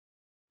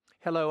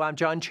Hello, I'm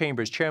John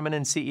Chambers, Chairman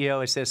and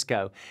CEO of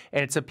Cisco,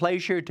 and it's a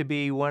pleasure to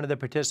be one of the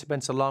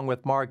participants along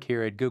with Mark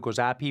here at Google's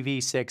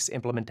IPv6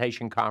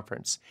 Implementation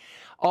Conference.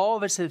 All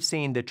of us have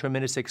seen the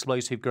tremendous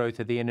explosive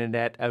growth of the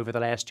Internet over the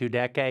last 2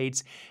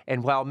 decades,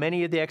 and while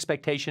many of the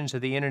expectations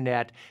of the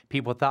Internet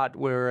people thought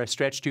were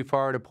stretched too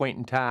far at a point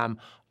in time,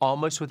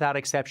 almost without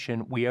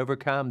exception, we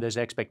overcome those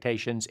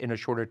expectations in a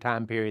shorter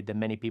time period than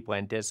many people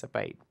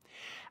anticipate.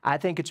 I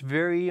think it's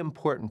very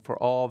important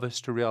for all of us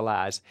to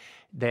realize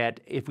that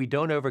if we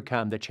don't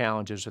overcome the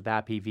challenges with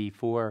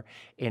IPv4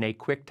 in a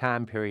quick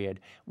time period,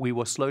 we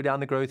will slow down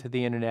the growth of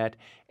the Internet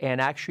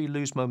and actually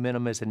lose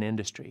momentum as an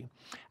industry.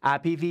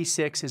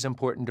 IPv6 is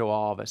important to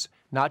all of us,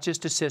 not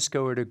just to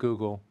Cisco or to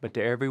Google, but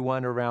to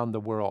everyone around the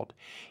world.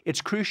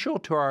 It's crucial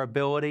to our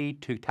ability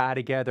to tie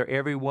together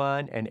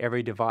everyone and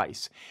every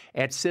device.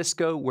 At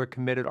Cisco, we're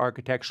committed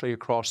architecturally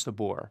across the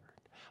board.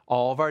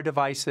 All of our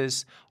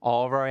devices,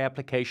 all of our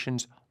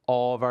applications,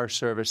 all of our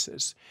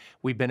services.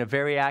 We've been a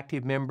very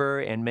active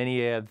member in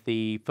many of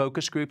the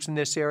focus groups in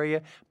this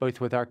area, both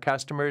with our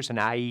customers and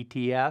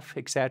IETF,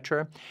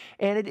 etc.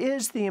 And it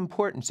is the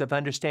importance of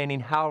understanding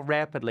how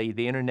rapidly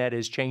the Internet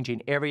is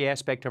changing every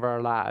aspect of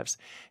our lives,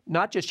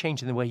 not just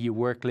changing the way you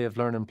work, live,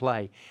 learn, and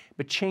play,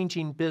 but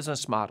changing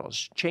business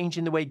models,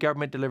 changing the way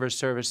government delivers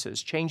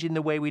services, changing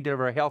the way we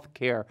deliver health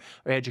care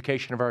or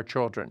education of our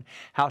children,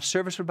 how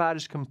service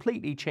providers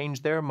completely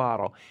change their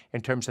model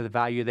in terms of the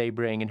value they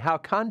bring, and how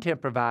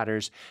content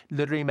providers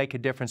literally make a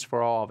difference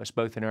for all of us,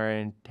 both in our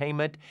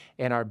entertainment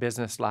and our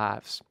business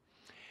lives.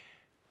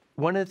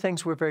 One of the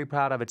things we're very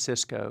proud of at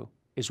Cisco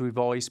is we've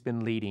always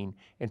been leading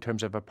in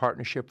terms of a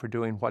partnership for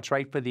doing what's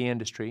right for the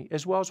industry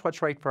as well as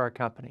what's right for our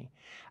company.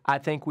 I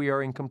think we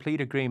are in complete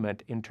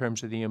agreement in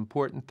terms of the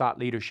important thought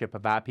leadership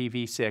of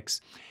IPv6.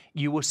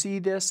 You will see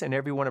this in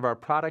every one of our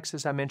products,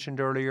 as I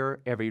mentioned earlier,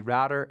 every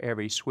router,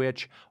 every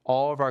switch,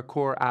 all of our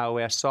core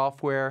iOS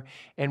software,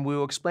 and we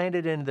will expand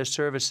it into the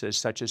services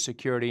such as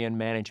security and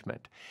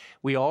management.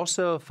 We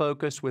also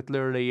focus with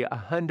literally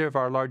 100 of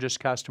our largest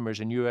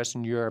customers in US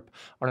and Europe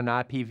on an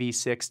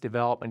IPv6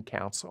 development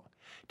council.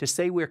 To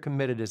say we're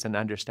committed is an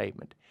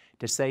understatement.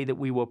 To say that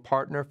we will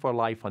partner for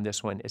life on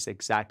this one is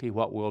exactly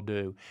what we'll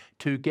do,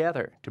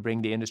 together to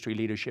bring the industry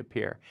leadership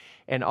here.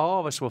 And all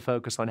of us will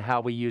focus on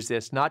how we use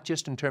this, not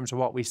just in terms of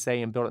what we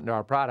say and build it into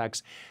our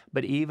products,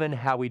 but even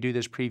how we do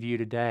this preview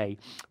today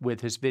with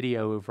this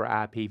video over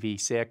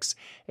IPv6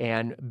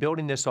 and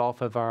building this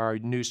off of our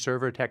new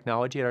server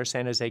technology at our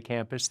San Jose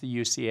campus, the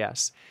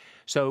UCS.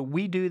 So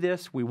we do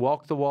this, we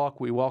walk the walk,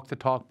 we walk the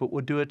talk, but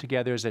we'll do it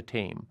together as a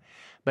team.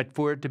 But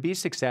for it to be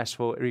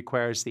successful, it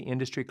requires the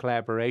industry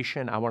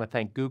collaboration. I want to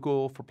thank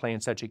Google for playing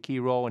such a key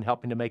role in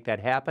helping to make that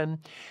happen.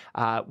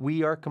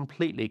 We are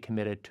completely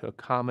committed to a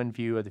common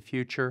view of the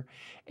future.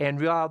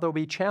 And while there'll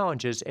be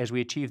challenges as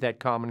we achieve that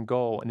common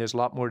goal, and there's a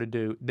lot more to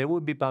do, there will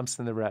be bumps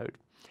in the road.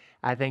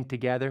 I think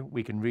together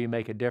we can really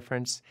make a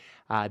difference.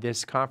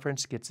 This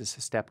conference gets us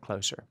a step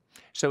closer.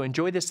 So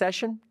enjoy the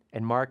session,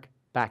 and Mark,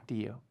 back to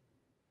you.